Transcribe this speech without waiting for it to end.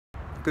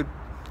Good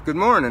good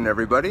morning,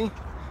 everybody.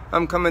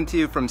 I'm coming to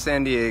you from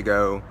San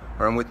Diego,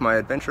 or I'm with my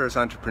Adventurous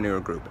Entrepreneur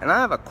Group, and I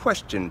have a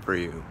question for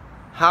you.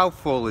 How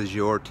full is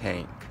your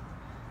tank?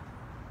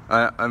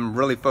 I'm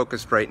really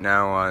focused right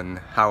now on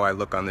how I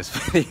look on this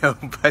video,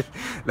 but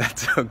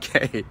that's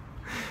okay.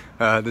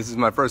 This is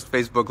my first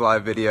Facebook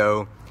Live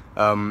video,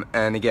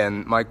 and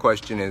again, my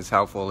question is,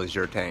 how full is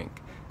your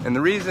tank? And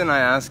the reason I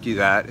ask you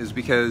that is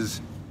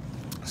because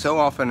so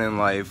often in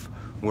life,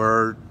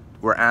 we're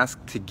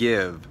asked to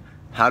give.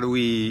 How do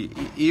we,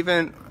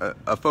 even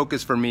a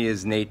focus for me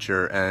is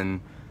nature,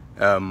 and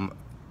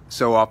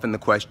so often the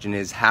question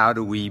is, how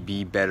do we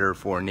be better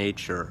for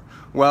nature?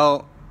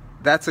 Well,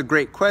 that's a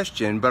great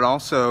question, but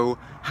also,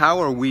 how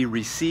are we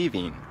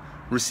receiving?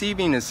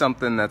 Receiving is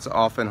something that's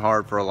often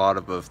hard for a lot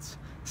of us.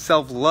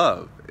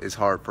 Self-love is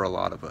hard for a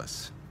lot of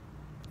us.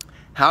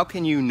 How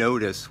can you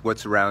notice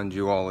what's around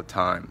you all the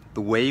time?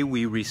 The way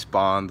we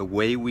respond, the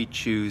way we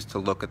choose to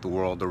look at the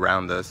world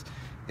around us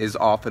is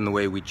often the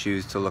way we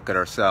choose to look at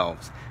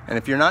ourselves. And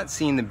if you're not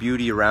seeing the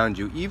beauty around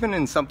you, even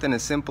in something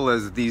as simple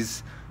as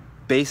these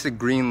basic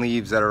green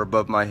leaves that are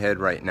above my head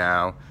right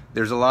now,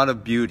 there's a lot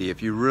of beauty.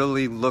 If you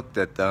really looked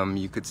at them,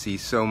 you could see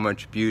so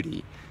much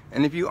beauty.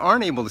 And if you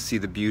aren't able to see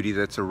the beauty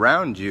that's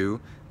around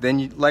you,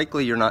 then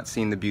likely you're not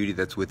seeing the beauty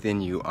that's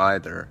within you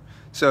either.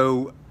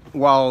 So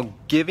while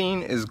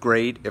giving is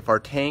great, if our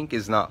tank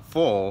is not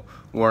full,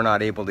 we're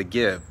not able to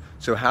give.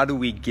 So how do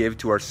we give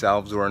to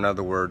ourselves, or in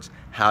other words,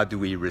 how do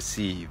we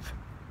receive?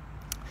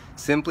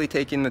 Simply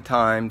taking the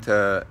time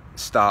to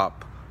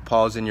stop,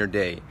 pause in your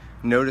day,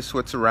 notice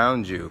what's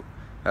around you.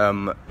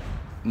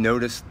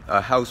 Notice a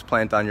house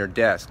plant on your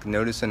desk,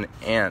 notice an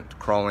ant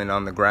crawling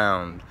on the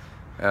ground,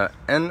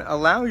 and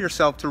allow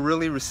yourself to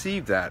really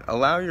receive that.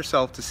 Allow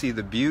yourself to see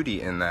the beauty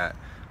in that.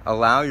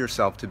 Allow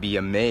yourself to be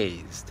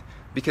amazed,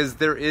 because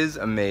there is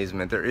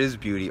amazement, there is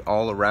beauty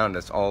all around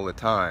us all the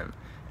time.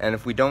 And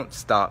if we don't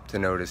stop to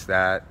notice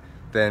that,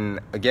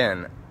 then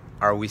again,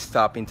 are we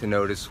stopping to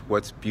notice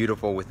what's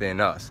beautiful within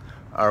us?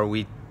 Are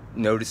we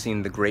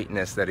noticing the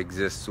greatness that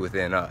exists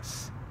within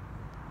us?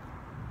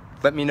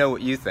 Let me know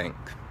what you think.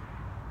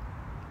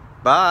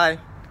 Bye!